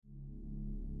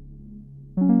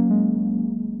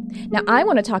Now, I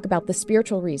want to talk about the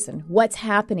spiritual reason, what's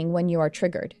happening when you are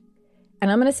triggered.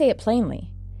 And I'm going to say it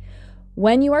plainly.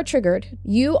 When you are triggered,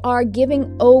 you are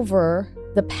giving over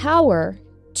the power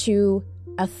to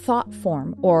a thought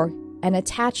form or an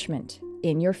attachment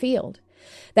in your field.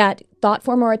 That thought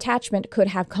form or attachment could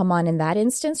have come on in that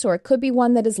instance, or it could be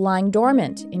one that is lying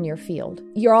dormant in your field.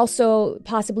 You're also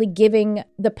possibly giving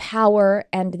the power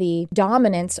and the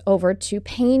dominance over to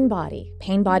pain body.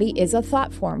 Pain body is a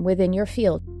thought form within your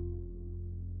field.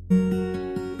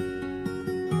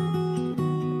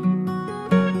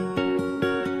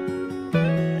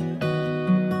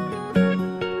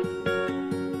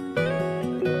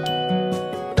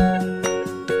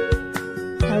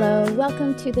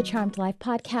 Welcome to the Charmed Life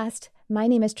podcast. My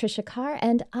name is Trisha Carr,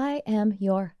 and I am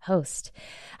your host.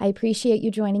 I appreciate you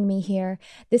joining me here.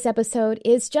 This episode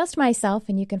is just myself,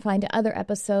 and you can find other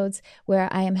episodes where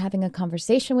I am having a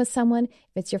conversation with someone.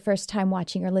 If it's your first time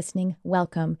watching or listening,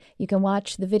 welcome. You can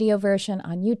watch the video version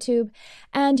on YouTube,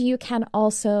 and you can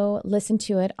also listen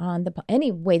to it on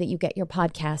any way that you get your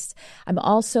podcasts. I'm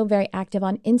also very active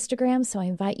on Instagram, so I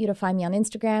invite you to find me on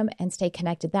Instagram and stay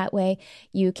connected that way.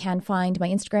 You can find my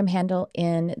Instagram handle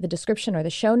in the description or the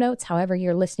show notes, however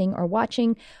you're listening or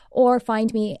watching, or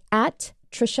find me at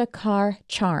Trisha Carr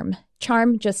Charm.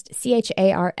 Charm, just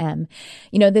CHARM.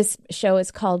 You know, this show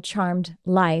is called Charmed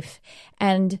Life,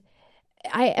 and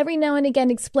I every now and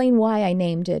again explain why I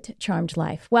named it Charmed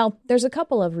Life. Well, there's a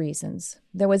couple of reasons.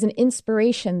 There was an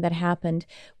inspiration that happened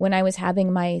when I was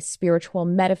having my spiritual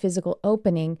metaphysical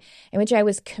opening, in which I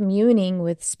was communing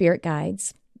with spirit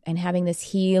guides and having this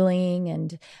healing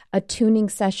and attuning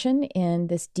session in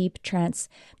this deep trance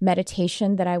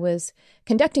meditation that I was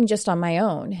conducting just on my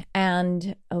own.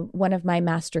 And one of my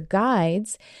master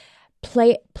guides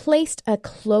placed a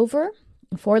clover,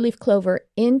 a four-leaf clover,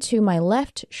 into my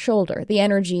left shoulder, the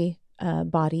energy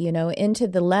body, into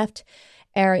the left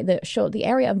area, the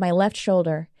area of my left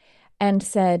shoulder, and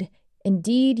said,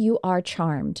 "Indeed, you are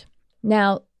charmed."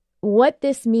 Now, what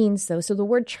this means, though, so the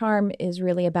word charm is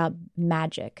really about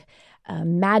magic.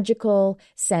 Magical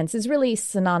sense is really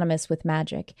synonymous with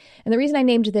magic. And the reason I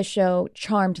named this show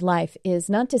Charmed Life is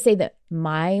not to say that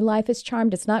my life is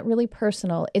charmed. It's not really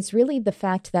personal. It's really the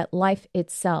fact that life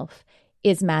itself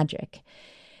is magic.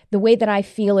 The way that I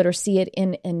feel it or see it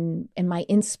in my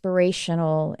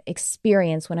inspirational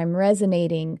experience when I'm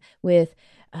resonating with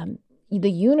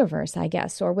the universe, I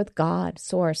guess, or with God,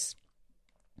 Source,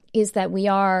 is that we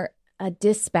are a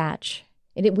dispatch.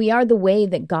 We are the way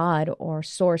that God or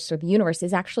Source or the universe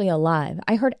is actually alive.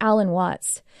 I heard Alan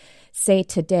Watts say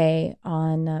today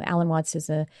on, Alan Watts is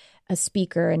a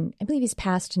speaker, and I believe he's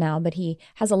passed now, but he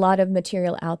has a lot of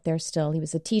material out there still. He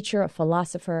was a teacher, a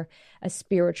philosopher, a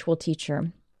spiritual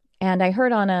teacher. And I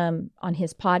heard on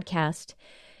his podcast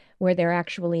where they're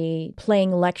actually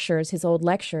playing lectures, his old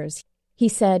lectures, he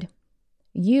said,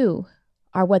 "You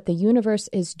are what the universe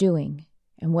is doing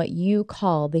and what you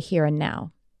call the here and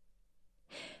now."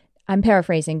 I'm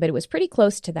paraphrasing, but it was pretty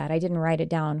close to that. I didn't write it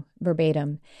down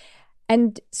verbatim.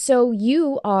 And so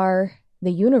you are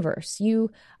the universe. You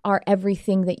are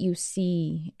everything that you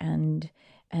see and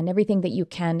everything that you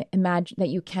can imagine, that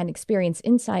you can experience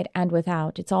inside and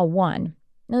without. It's all one.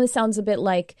 Now, this sounds a bit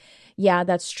like, yeah,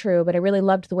 that's true, but I really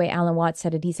loved the way Alan Watts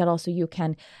said it. He said also you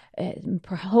can,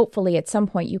 hopefully at some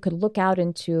point, you could look out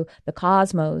into the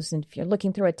cosmos, and if you're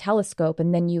looking through a telescope,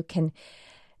 and then you can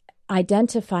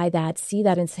identify that, see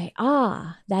that, and say,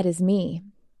 that is me.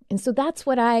 And so that's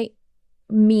what I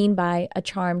mean by the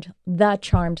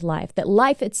charmed life, that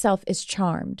life itself is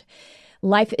charmed.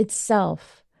 Life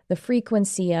itself, the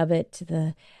frequency of it,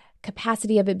 the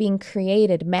capacity of it being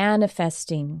created,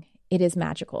 manifesting, it is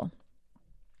magical,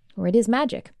 or it is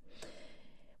magic.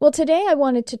 Well, today I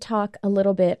wanted to talk a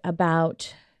little bit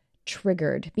about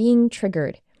being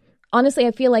triggered. Honestly,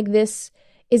 I feel like this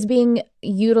is being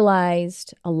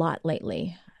utilized a lot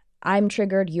lately. I'm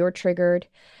triggered, you're triggered.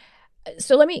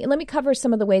 So let me cover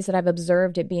some of the ways that I've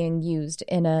observed it being used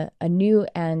in a new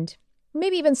and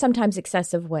maybe even sometimes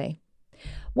excessive way.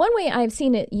 One way I've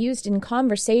seen it used in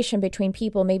conversation between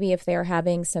people, maybe if they're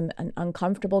having an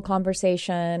uncomfortable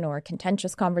conversation or a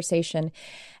contentious conversation,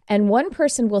 and one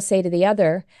person will say to the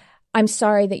other, "I'm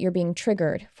sorry that you're being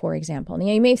triggered," for example. And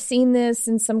you may have seen this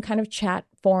in some kind of chat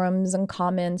forums and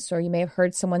comments, or you may have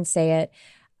heard someone say it.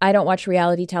 I don't watch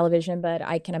reality television, but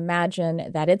I can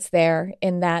imagine that it's there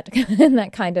in that in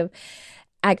that kind of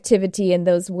activity, in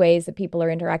those ways that people are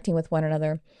interacting with one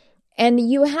another. And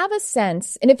you have a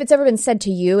sense, and if it's ever been said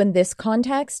to you in this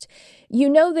context, you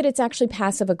know that it's actually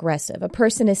passive aggressive. A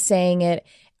person is saying it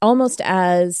almost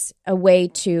as a way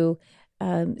to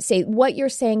say what you're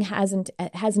saying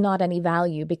has not any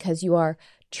value because you are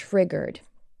triggered.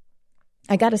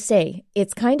 I got to say,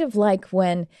 it's kind of like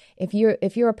when if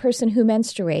you're a person who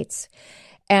menstruates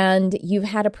and you've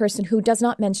had a person who does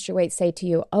not menstruate say to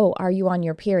you, "Oh, are you on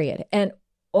your period?" And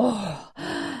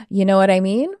you know what I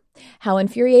mean? How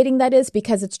infuriating that is,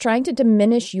 because it's trying to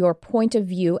diminish your point of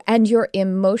view and your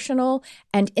emotional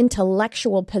and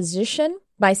intellectual position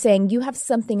by saying you have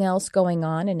something else going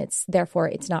on and therefore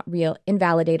it's not real,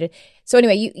 invalidated. So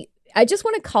anyway, I just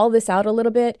want to call this out a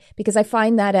little bit because I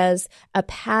find that as a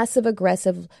passive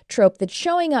aggressive trope that's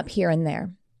showing up here and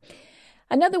there.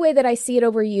 Another way that I see it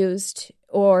overused,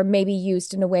 or maybe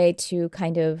used in a way to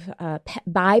kind of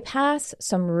bypass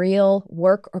some real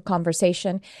work or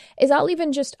conversation, is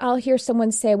I'll hear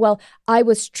someone say, "Well, I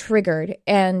was triggered,"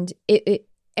 and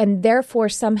and therefore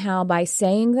somehow by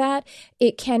saying that,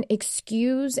 it can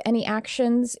excuse any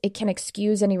actions, it can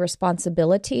excuse any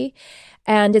responsibility,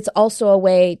 and it's also a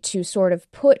way to sort of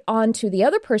put onto the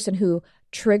other person who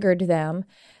triggered them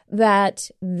that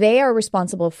the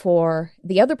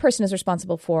other person is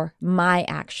responsible for my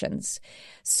actions.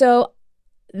 So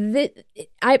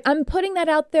I'm putting that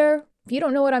out there. If you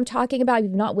don't know what I'm talking about,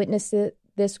 you've not witnessed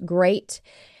this, great.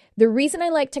 The reason I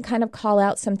like to kind of call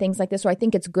out some things like this, or I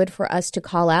think it's good for us to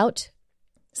call out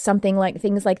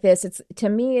things like this, to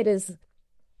me, it is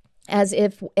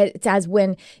as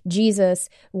when Jesus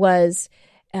was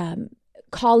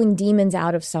calling demons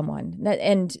out of someone.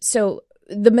 And so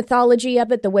the mythology of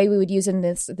it, the way we would use in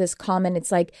this comment,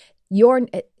 it's like,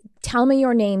 tell me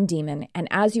your name, demon. And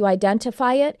as you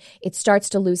identify it, it starts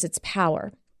to lose its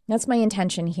power. That's my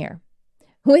intention here.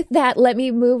 With that, let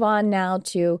me move on now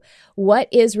to what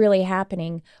is really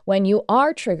happening when you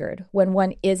are triggered, when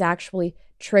one is actually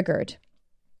triggered.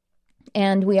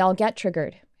 And we all get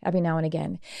triggered every now and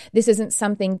again. This isn't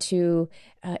something to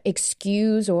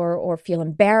excuse or feel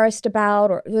embarrassed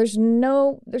about, or there's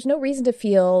no reason to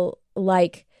feel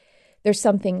like there's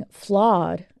something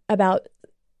flawed about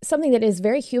something that is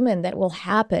very human that will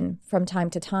happen from time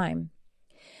to time.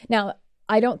 Now,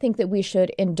 I don't think that we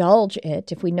should indulge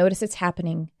it if we notice it's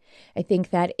happening. I think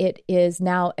that it is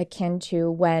now akin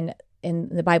to when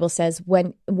the Bible says,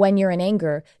 when you're in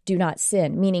anger, do not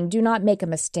sin, meaning do not make a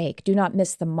mistake, do not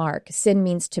miss the mark. Sin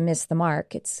means to miss the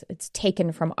mark. It's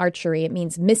taken from archery. It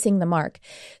means missing the mark.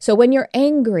 So when you're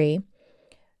angry,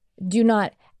 do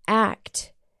not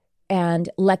act and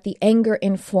let the anger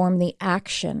inform the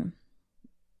action.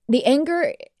 The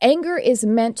anger is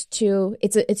meant to,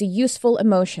 it's a useful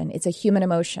emotion. It's a human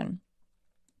emotion.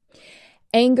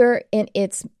 Anger in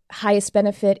its highest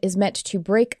benefit is meant to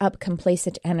break up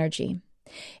complacent energy.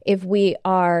 If we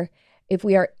are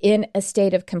in a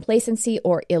state of complacency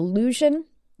or illusion,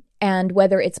 and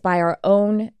whether it's by our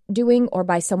own doing or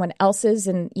by someone else's,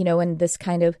 and in this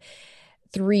kind of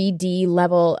 3D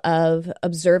level of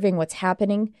observing what's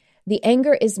happening, the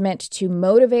anger is meant to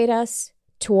motivate us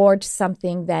towards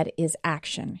something that is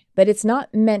action, but it's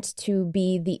not meant to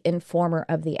be the informer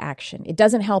of the action. It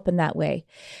doesn't help in that way,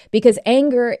 because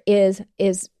anger is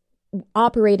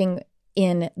operating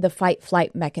in the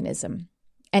fight-flight mechanism.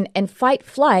 And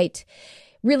fight-flight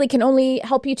really can only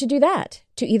help you to do that,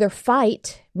 to either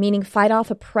fight, meaning fight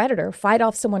off a predator, fight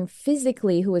off someone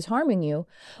physically who is harming you,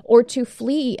 or to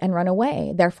flee and run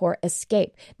away, therefore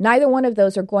escape. Neither one of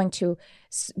those are going to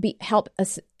help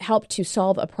to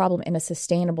solve a problem in a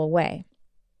sustainable way.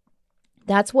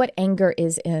 That's what anger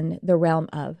is in the realm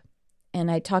of.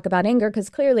 And I talk about anger because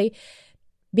clearly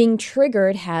being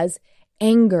triggered has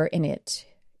anger in it.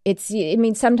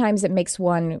 Sometimes it makes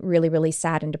one really, really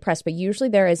sad and depressed, but usually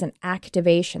there is an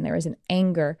activation, there is an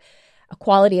anger, a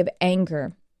quality of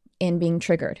anger in being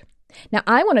triggered. Now,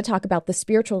 I want to talk about the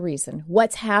spiritual reason,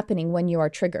 what's happening when you are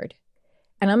triggered.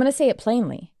 And I'm going to say it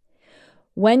plainly.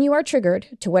 When you are triggered,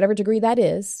 to whatever degree that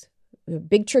is,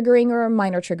 big triggering or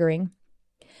minor triggering,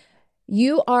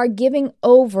 you are giving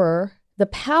over the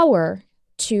power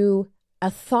to a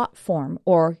thought form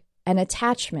or an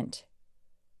attachment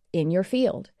in your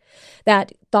field.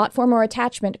 That thought form or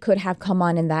attachment could have come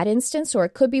on in that instance, or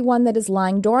it could be one that is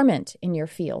lying dormant in your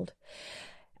field.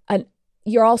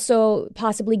 You're also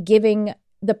possibly giving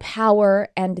the power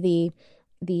and the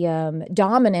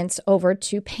dominance over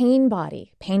to pain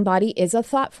body. Pain body is a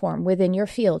thought form within your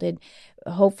field. And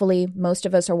hopefully most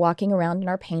of us are walking around and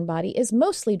our pain body is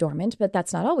mostly dormant, but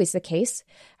that's not always the case.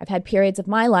 I've had periods of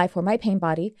my life where my pain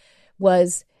body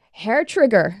was hair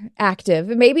trigger active.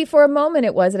 Maybe for a moment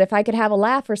it was, that if I could have a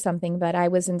laugh or something, but I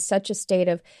was in such a state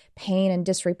of pain and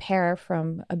disrepair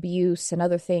from abuse and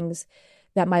other things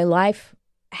that my life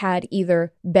had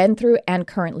either been through and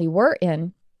currently were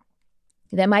in,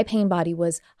 that my pain body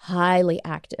was highly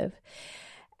active.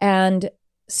 And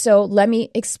so let me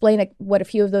explain what a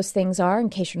few of those things are in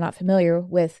case you're not familiar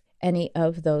with any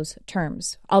of those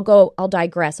terms. I'll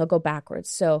digress. I'll go backwards.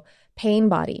 So pain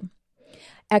body.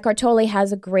 Eckhart Tolle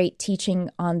has a great teaching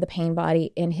on the pain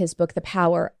body in his book, The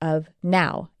Power of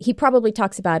Now. He probably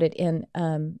talks about it in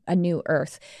A New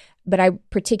Earth, but I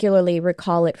particularly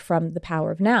recall it from The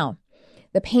Power of Now.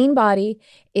 The pain body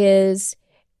is,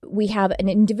 we have an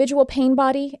individual pain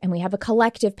body and we have a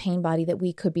collective pain body that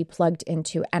we could be plugged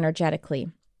into energetically.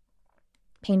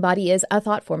 Pain body is a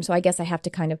thought form, so I guess I have to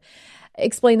kind of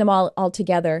explain them all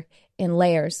together in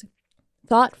layers.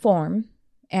 Thought form,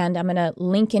 and I'm going to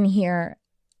link in here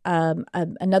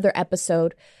another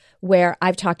episode where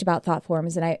I've talked about thought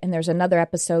forms, and there's another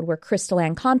episode where Crystal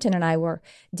Ann Compton and I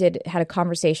had a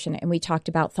conversation, and we talked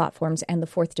about thought forms and the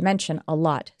fourth dimension a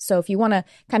lot. So if you want to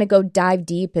kind of go dive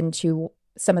deep into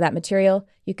some of that material,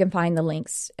 you can find the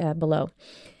links below.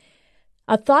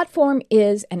 A thought form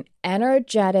is an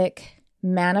energetic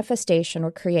manifestation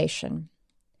or creation.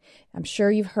 I'm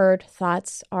sure you've heard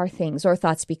thoughts are things or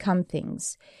thoughts become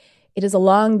things. It is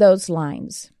along those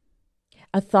lines.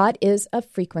 A thought is a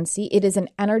frequency. It is an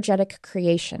energetic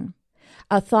creation.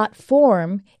 A thought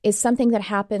form is something that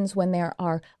happens when there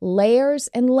are layers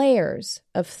and layers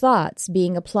of thoughts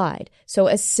being applied. So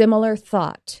a similar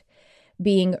thought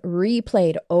being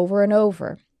replayed over and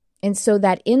over. And so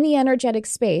that in the energetic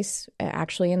space,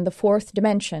 actually in the fourth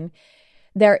dimension,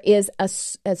 there is a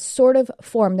sort of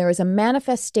form, there is a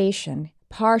manifestation,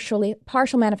 partial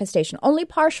manifestation, only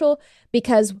partial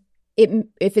because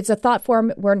if it's a thought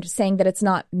form, we're saying that it's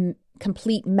not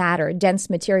complete matter, dense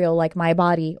material like my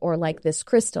body or like this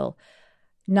crystal.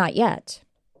 Not yet.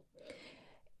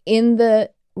 In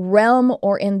the realm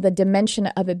or in the dimension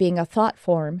of it being a thought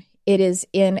form, it is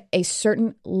in a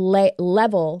certain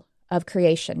level of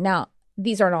creation. Now,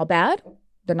 these aren't all bad.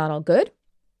 They're not all good.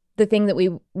 The thing that we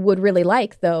would really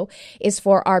like, though, is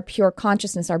for our pure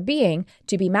consciousness, our being,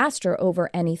 to be master over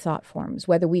any thought forms,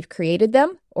 whether we've created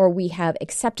them or we have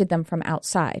accepted them from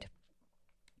outside.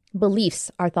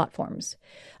 Beliefs are thought forms.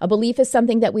 A belief is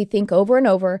something that we think over and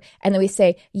over, and then we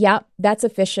say, yeah, that's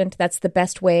efficient. That's the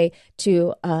best way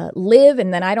to live,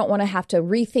 and then I don't want to have to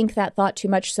rethink that thought too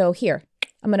much. So here,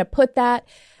 I'm going to put that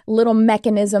little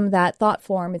mechanism, that thought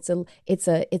form. It's an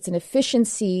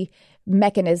efficiency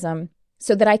mechanism,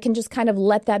 so that I can just kind of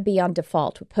let that be on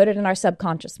default. We put it in our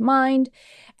subconscious mind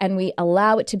and we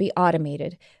allow it to be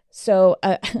automated. So,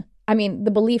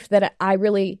 the belief that I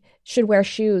really should wear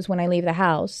shoes when I leave the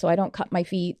house so I don't cut my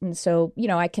feet. And so,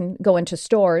 I can go into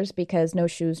stores because no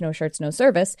shoes, no shirts, no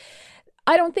service.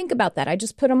 I don't think about that. I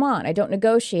just put them on. I don't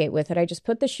negotiate with it. I just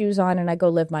put the shoes on and I go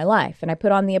live my life. And I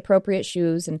put on the appropriate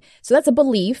shoes. And so that's a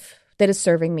belief that is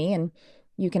serving me. And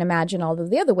you can imagine all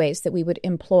of the other ways that we would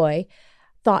employ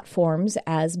thought forms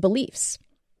as beliefs.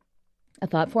 A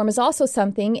thought form is also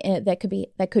something that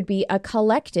could be a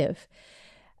collective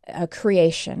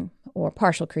creation or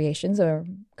partial creations, or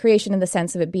creation in the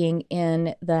sense of it being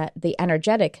in the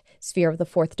energetic sphere of the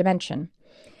fourth dimension.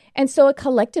 And so a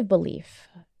collective belief.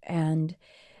 And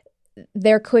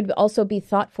there could also be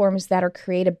thought forms that are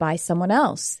created by someone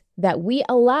else that we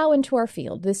allow into our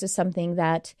field. This is something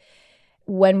that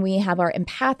when we have our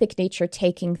empathic nature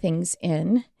taking things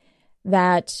in,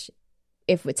 that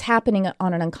if it's happening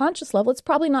on an unconscious level, it's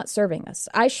probably not serving us.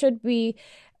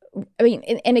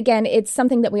 And again, it's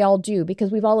something that we all do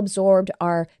because we've all absorbed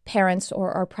our parents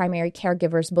or our primary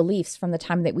caregivers' beliefs from the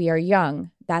time that we are young.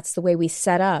 That's the way we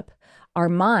set up our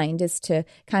mind, is to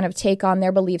kind of take on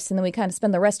their beliefs, and then we kind of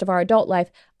spend the rest of our adult life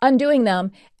undoing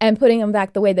them and putting them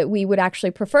back the way that we would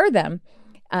actually prefer them.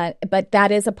 But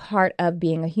that is a part of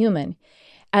being a human.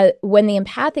 When the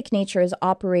empathic nature is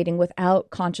operating without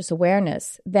conscious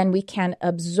awareness, then we can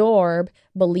absorb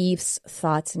beliefs,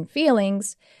 thoughts, and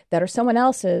feelings that are someone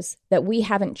else's that we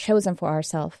haven't chosen for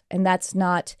ourselves. And that's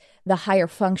not the higher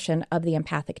function of the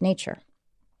empathic nature.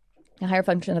 The higher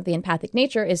function of the empathic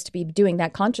nature is to be doing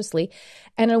that consciously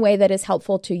and in a way that is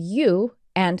helpful to you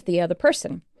and the other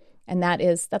person. And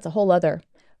that's a whole other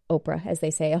Oprah, as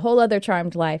they say, a whole other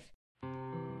charmed life.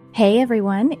 Hey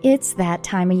everyone, it's that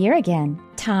time of year again.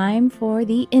 Time for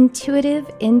the Intuitive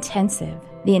Intensive.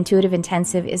 The Intuitive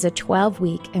Intensive is a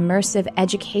 12-week immersive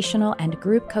educational and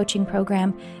group coaching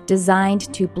program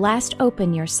designed to blast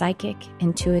open your psychic,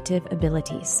 intuitive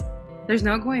abilities. There's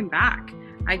no going back.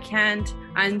 I can't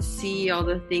unsee all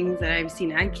the things that I've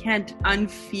seen. I can't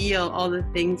unfeel all the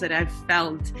things that I've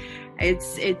felt.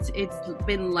 It's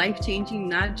been life-changing,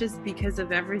 not just because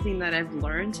of everything that I've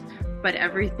learned, but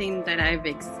everything that I've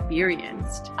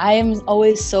experienced. I am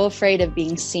always so afraid of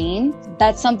being seen.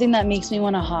 That's something that makes me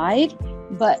want to hide.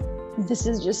 but this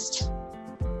is just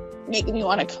making me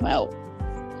want to come out.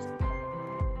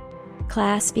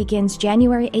 Class begins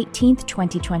January 18th,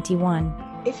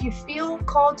 2021. If you feel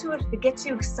called to it, if it gets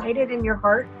you excited in your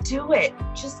heart, do it.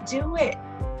 Just do it.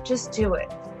 Just do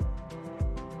it.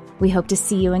 We hope to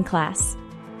see you in class.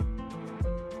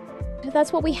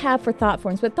 That's what we have for thought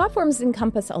forms, but thought forms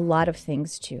encompass a lot of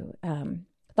things too.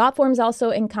 Thought forms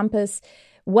also encompass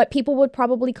what people would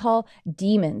probably call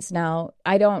demons. Now,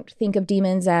 I don't think of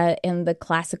demons in the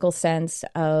classical sense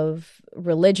of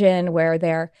religion, where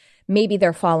they're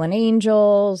fallen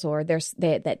angels or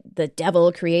that the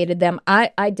devil created them.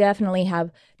 I definitely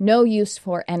have no use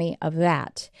for any of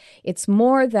that. It's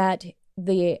more that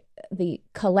the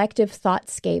collective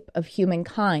thoughtscape of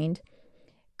humankind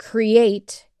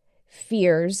create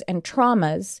fears and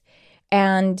traumas.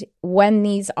 And when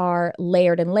these are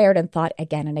layered and thought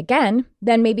again and again,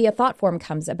 then maybe a thought form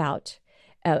comes about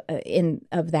of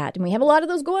that. And we have a lot of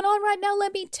those going on right now,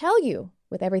 let me tell you,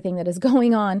 with everything that is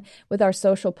going on with our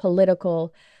social,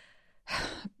 political,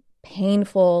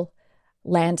 painful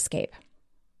landscape.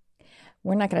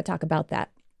 We're not going to talk about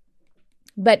that.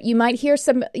 But you might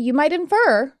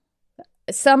infer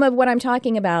some of what I'm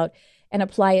talking about and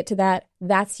apply it to that.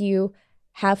 That's you.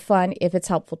 Have fun if it's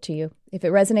helpful to you. If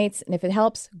it resonates and if it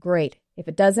helps, great. If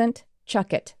it doesn't,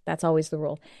 chuck it. That's always the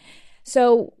rule.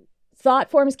 So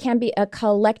thought forms can be a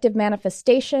collective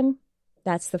manifestation.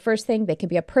 That's the first thing. They could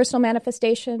be a personal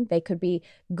manifestation. They could be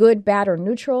good, bad, or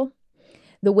neutral.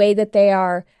 The way that they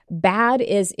are bad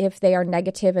is if they are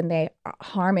negative and they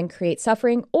harm and create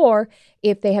suffering, or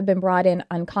if they have been brought in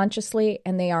unconsciously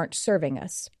and they aren't serving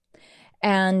us.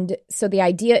 And so the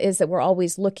idea is that we're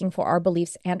always looking for our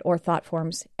beliefs and or thought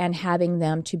forms and having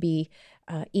them to be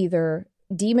either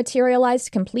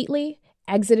dematerialized completely,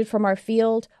 exited from our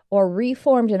field, or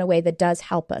reformed in a way that does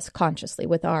help us consciously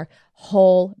with our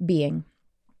whole being.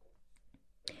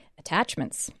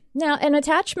 Attachments. Now, an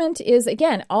attachment is,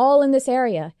 again, all in this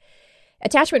area.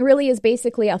 Attachment really is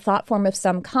basically a thought form of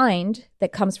some kind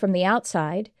that comes from the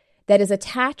outside that is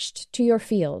attached to your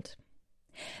field.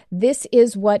 This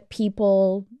is what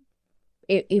people,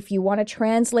 if you want to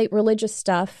translate religious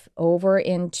stuff over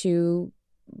into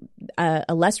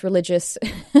a less religious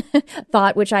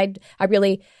thought, which I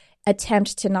really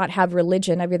attempt to not have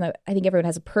religion. I think everyone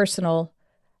has a personal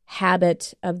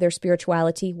habit of their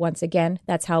spirituality. Once again,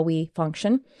 that's how we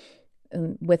function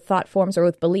with thought forms or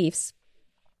with beliefs.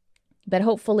 But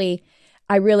hopefully,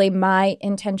 my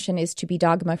intention is to be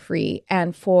dogma-free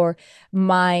and for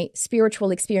my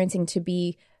spiritual experiencing to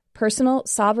be personal,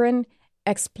 sovereign,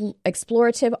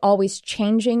 explorative, always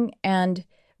changing, and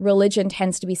religion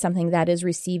tends to be something that is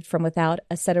received from without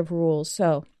a set of rules.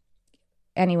 So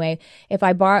anyway, if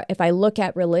I look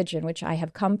at religion, which I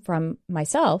have come from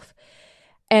myself,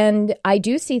 and I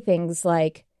do see things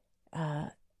like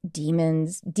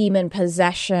demons, demon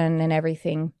possession and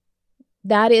everything,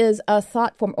 that is a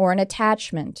thought form or an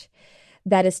attachment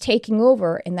that is taking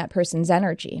over in that person's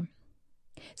energy.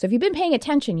 So if you've been paying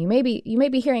attention, you may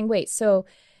be hearing, wait, so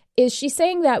is she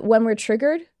saying that when we're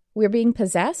triggered, we're being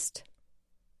possessed?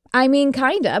 I mean,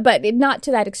 kinda, but not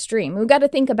to that extreme. We've got to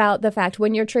think about the fact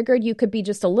when you're triggered, you could be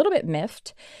just a little bit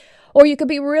miffed, or you could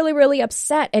be really, really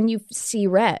upset and you see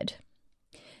red.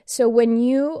 So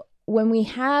when we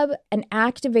have an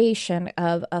activation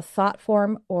of a thought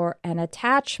form or an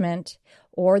attachment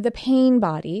or the pain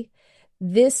body,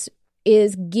 this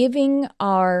is giving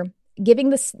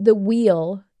the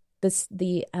wheel,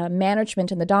 the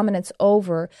management and the dominance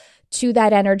over to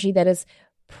that energy that is,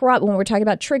 when we're talking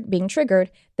about being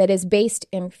triggered, that is based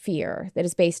in fear, that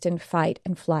is based in fight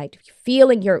and flight.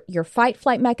 Feeling your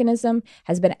fight-flight mechanism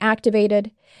has been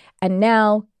activated, and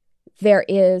now there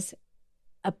is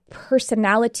a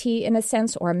personality, in a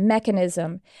sense, or a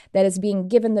mechanism that is being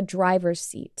given the driver's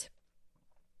seat.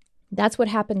 That's what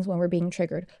happens when we're being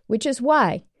triggered, which is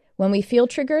why when we feel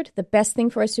triggered, the best thing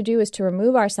for us to do is to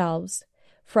remove ourselves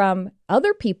from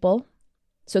other people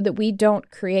so that we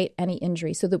don't create any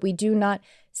injury, so that we do not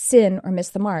sin or miss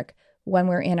the mark when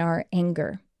we're in our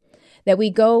anger. That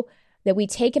we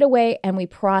take it away and we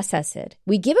process it.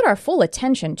 We give it our full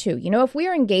attention too. If we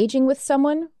are engaging with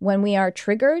someone when we are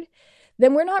triggered,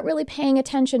 then we're not really paying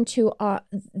attention to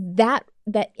that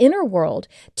inner world,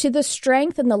 to the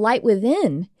strength and the light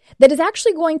within that is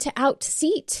actually going to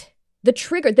outseat the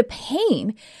trigger, the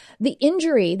pain, the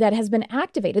injury that has been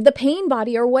activated, the pain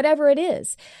body or whatever it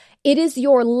is. It is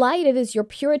your light, it is your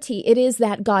purity, it is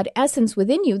that God essence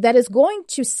within you that is going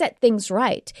to set things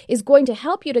right, is going to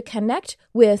help you to connect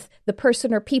with the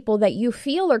person or people that you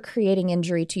feel are creating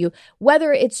injury to you,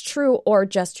 whether it's true or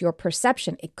just your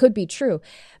perception. It could be true.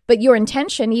 But your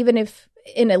intention, even if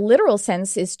in a literal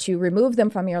sense is to remove them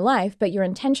from your life, but your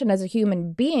intention as a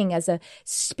human being, as a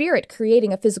spirit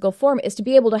creating a physical form, is to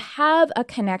be able to have a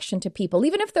connection to people.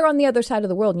 Even if they're on the other side of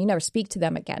the world and you never speak to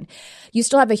them again, you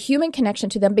still have a human connection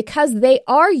to them because they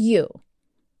are you.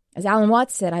 As Alan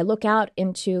Watts said, I look out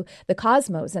into the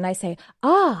cosmos and I say,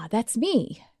 that's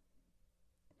me.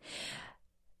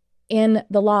 In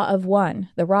the law of one,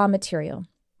 the raw material,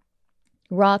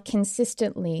 Ra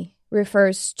consistently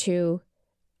refers to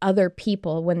other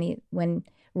people when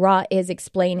Ra is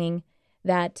explaining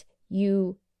that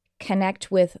you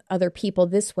connect with other people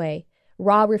this way.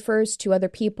 Ra refers to other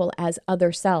people as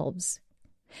other selves,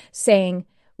 saying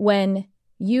when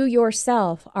you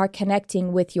yourself are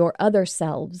connecting with your other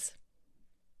selves.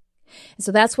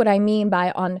 So that's what I mean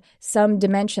by on some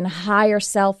dimension, higher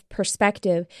self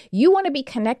perspective, you want to be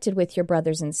connected with your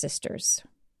brothers and sisters.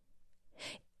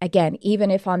 Again,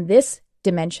 even if on this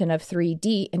dimension of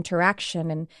 3D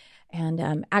interaction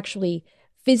and actually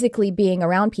physically being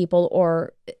around people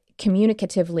or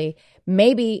communicatively,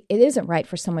 maybe it isn't right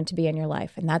for someone to be in your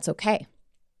life, and that's okay.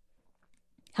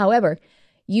 However,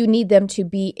 you need them to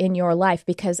be in your life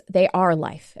because they are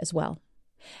life as well.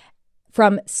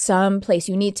 From some place,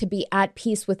 you need to be at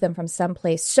peace with them from some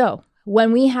place. So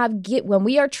when we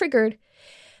are triggered,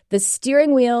 the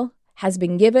steering wheel has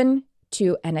been given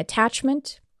to an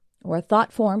attachment or a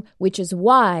thought form, which is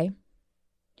why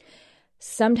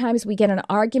sometimes we get in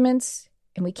arguments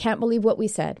and we can't believe what we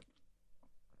said.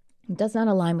 It does not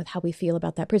align with how we feel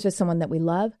about that person, someone that we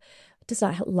love. It does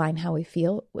not align how we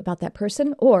feel about that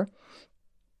person. Or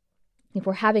if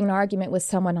we're having an argument with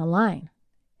someone online,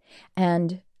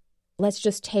 and let's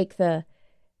just take the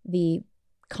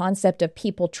concept of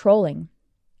people trolling,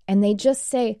 and they just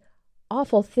say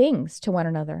awful things to one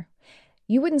another.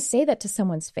 You wouldn't say that to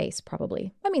someone's face,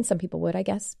 probably. I mean, some people would, I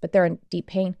guess, but they're in deep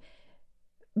pain.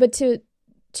 But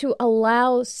to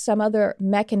allow some other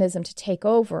mechanism to take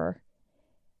over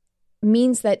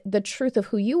means that the truth of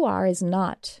who you are is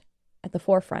not at the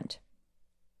forefront.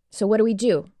 So what do we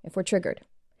do if we're triggered?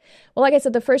 Well, like I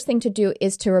said, the first thing to do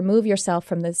is to remove yourself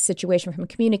from the situation, from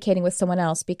communicating with someone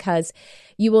else, because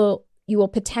you will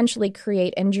potentially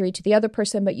create injury to the other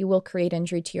person, but you will create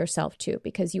injury to yourself too,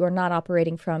 because you are not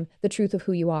operating from the truth of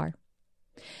who you are.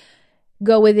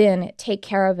 Go within, take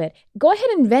care of it. Go ahead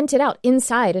and vent it out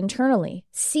inside, internally.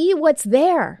 See what's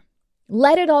there.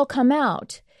 Let it all come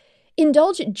out.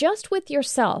 Indulge it just with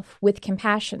yourself, with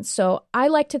compassion. So I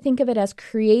like to think of it as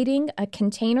creating a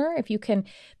container. If you can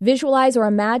visualize or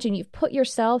imagine, you've put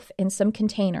yourself in some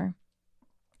container,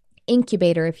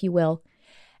 incubator, if you will,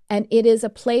 and it is a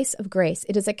place of grace.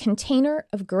 It is a container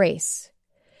of grace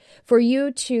for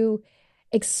you to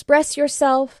express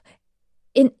yourself,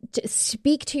 to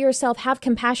speak to yourself, have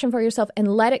compassion for yourself, and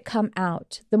let it come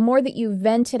out. The more that you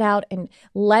vent it out and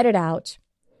let it out,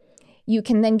 you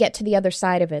can then get to the other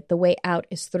side of it. The way out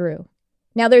is through.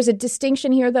 Now, there's a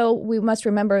distinction here, though. We must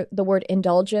remember the word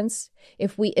indulgence.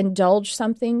 If we indulge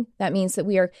something, that means that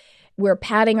we're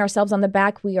patting ourselves on the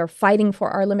back. We are fighting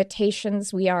for our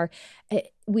limitations. We are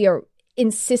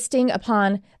insisting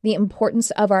upon the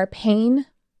importance of our pain.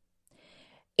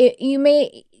 You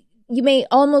may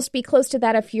almost be close to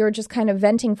that if you're just kind of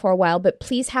venting for a while, but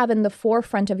please have in the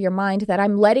forefront of your mind that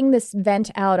I'm letting this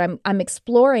vent out. I'm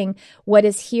exploring what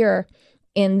is here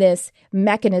in this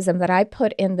mechanism that I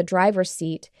put in the driver's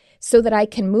seat so that I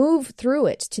can move through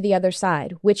it to the other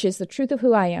side, which is the truth of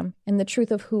who I am and the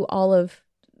truth of who all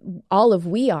of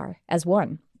we are as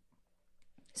one.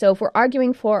 So if we're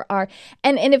arguing for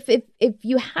and if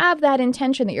you have that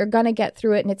intention that you're going to get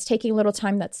through it and it's taking a little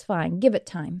time, that's fine. Give it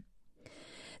time.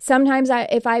 Sometimes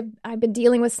if I've been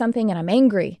dealing with something and I'm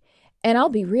angry, and I'll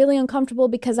be really uncomfortable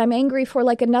because I'm angry for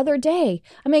like another day.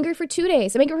 I'm angry for 2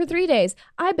 days. I'm angry for 3 days.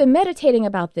 I've been meditating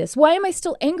about this. Why am I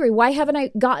still angry? Why haven't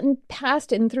I gotten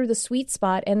past it and through the sweet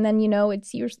spot? And then,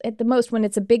 it's usually at the most when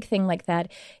it's a big thing like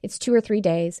that, it's 2 or 3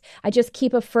 days. I just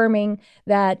keep affirming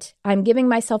that I'm giving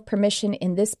myself permission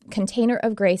in this container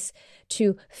of grace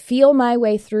to feel my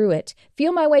way through it,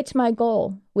 feel my way to my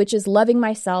goal, which is loving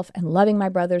myself and loving my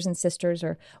brothers and sisters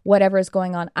or whatever is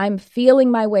going on. I'm feeling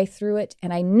my way through it,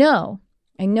 and I know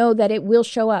that it will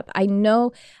show up. I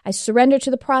know I surrender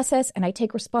to the process, and I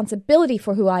take responsibility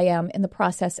for who I am in the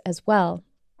process as well.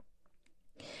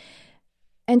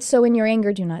 And so in your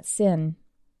anger, do not sin.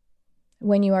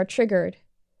 When you are triggered,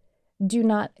 do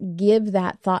not give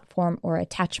that thought form or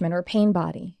attachment or pain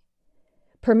body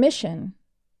permission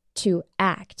to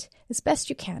act as best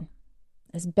you can.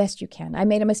 I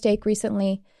made a mistake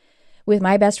recently with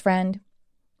my best friend.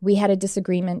 We had a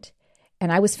disagreement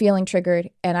and I was feeling triggered.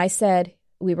 And I said,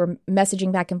 we were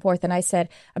messaging back and forth, and I said,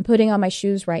 I'm putting on my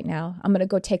shoes right now. I'm going to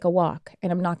go take a walk,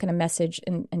 and I'm not going to message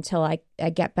until I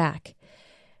get back.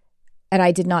 And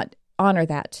I did not honor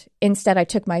that. Instead, I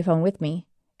took my phone with me,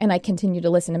 and I continued to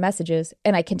listen to messages,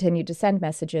 and I continued to send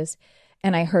messages,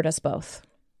 and I hurt us both.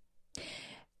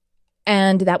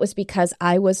 And that was because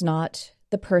I was not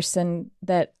the person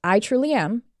that I truly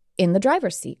am in the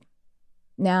driver's seat.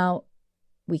 Now,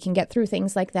 we can get through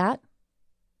things like that,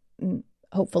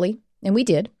 hopefully, and we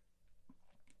did.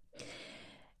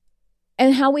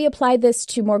 And how we apply this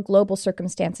to more global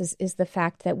circumstances is the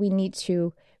fact that we need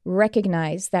to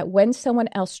recognize that when someone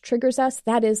else triggers us,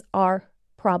 that is our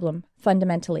problem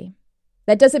fundamentally.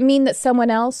 That doesn't mean that someone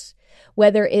else,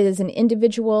 whether it is an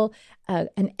individual,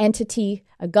 an entity,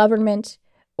 a government,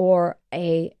 or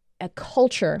a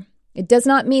culture, it does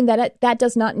not mean that that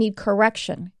does not need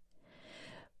correction.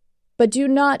 But do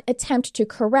not attempt to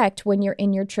correct when you're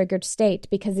in your triggered state,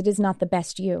 because it is not the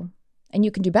best you. And you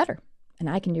can do better, and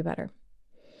I can do better.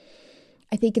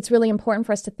 I think it's really important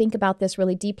for us to think about this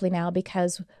really deeply now,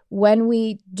 because when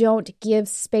we don't give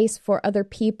space for other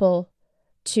people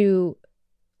to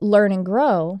learn and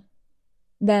grow,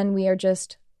 then we are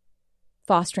just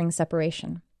fostering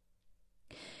separation.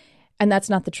 And that's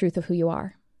not the truth of who you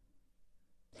are.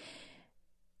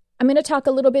 I'm going to talk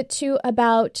a little bit too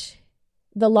about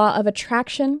the law of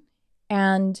attraction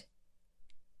and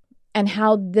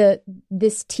how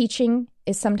this teaching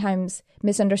is sometimes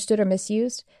misunderstood or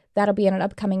misused. That'll be in an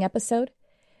upcoming episode.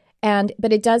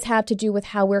 But it does have to do with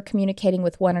how we're communicating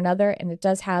with one another, and it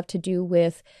does have to do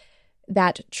with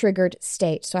that triggered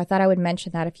state. So I thought I would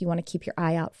mention that if you want to keep your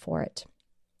eye out for it.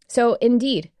 So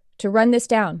indeed, to run this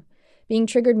down, being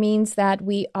triggered means that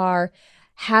we are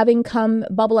having come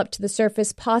bubble up to the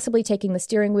surface, possibly taking the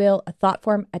steering wheel, a thought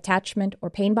form, attachment, or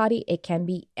pain body. It can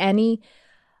be any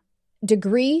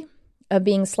degree of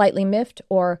being slightly miffed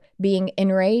or being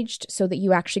enraged so that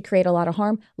you actually create a lot of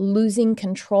harm, losing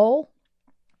control.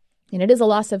 And it is a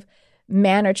loss of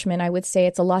management. I would say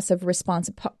it's a loss of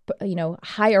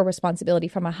higher responsibility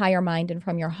from a higher mind and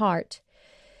from your heart.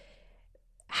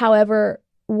 However,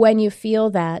 when you feel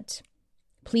that,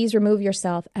 please remove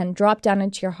yourself and drop down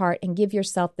into your heart and give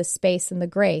yourself the space and the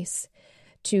grace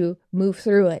to move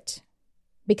through it.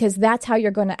 Because that's how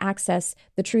you're going to access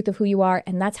the truth of who you are,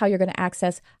 and that's how you're going to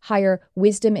access higher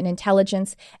wisdom and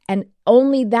intelligence. And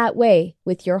only that way,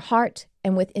 with your heart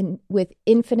and with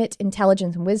infinite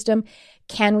intelligence and wisdom,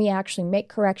 can we actually make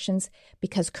corrections,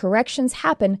 because corrections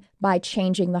happen by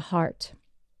changing the heart.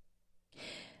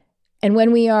 And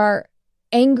when we are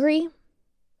angry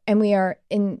and we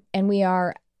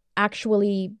are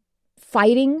actually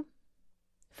fighting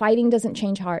doesn't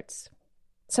change hearts.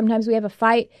 Sometimes we have a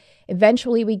fight.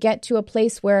 Eventually we get to a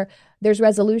place where there's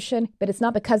resolution, but it's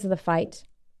not because of the fight.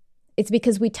 It's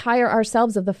because we tire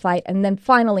ourselves of the fight, and then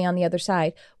finally on the other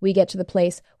side, we get to the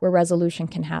place where resolution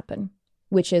can happen,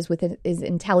 which is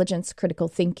intelligence, critical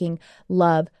thinking,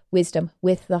 love, wisdom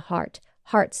with the heart.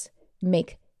 Hearts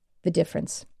make the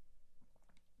difference.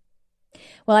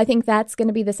 Well, I think that's going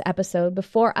to be this episode.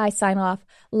 Before I sign off,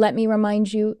 let me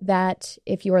remind you that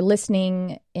if you are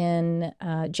listening in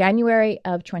January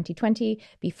of 2020,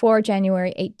 before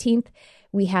January 18th,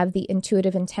 we have the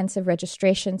Intuitive Intensive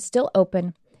registration still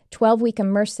open, 12-week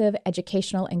immersive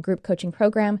educational and group coaching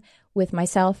program with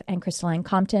myself and Crystalline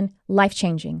Compton.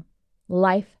 Life-changing.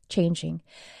 Life-changing.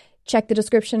 Check the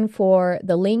description for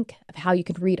the link of how you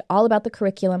can read all about the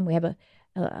curriculum. We have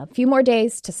a few more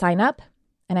days to sign up.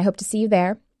 And I hope to see you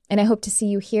there. And I hope to see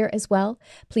you here as well.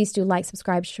 Please do like,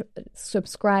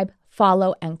 subscribe,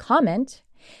 follow, and comment.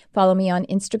 Follow me on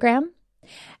Instagram.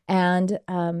 And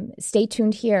stay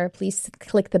tuned here. Please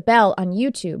click the bell on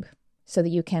YouTube so that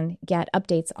you can get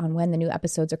updates on when the new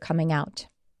episodes are coming out.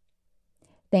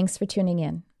 Thanks for tuning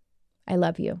in. I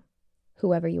love you,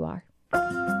 whoever you are.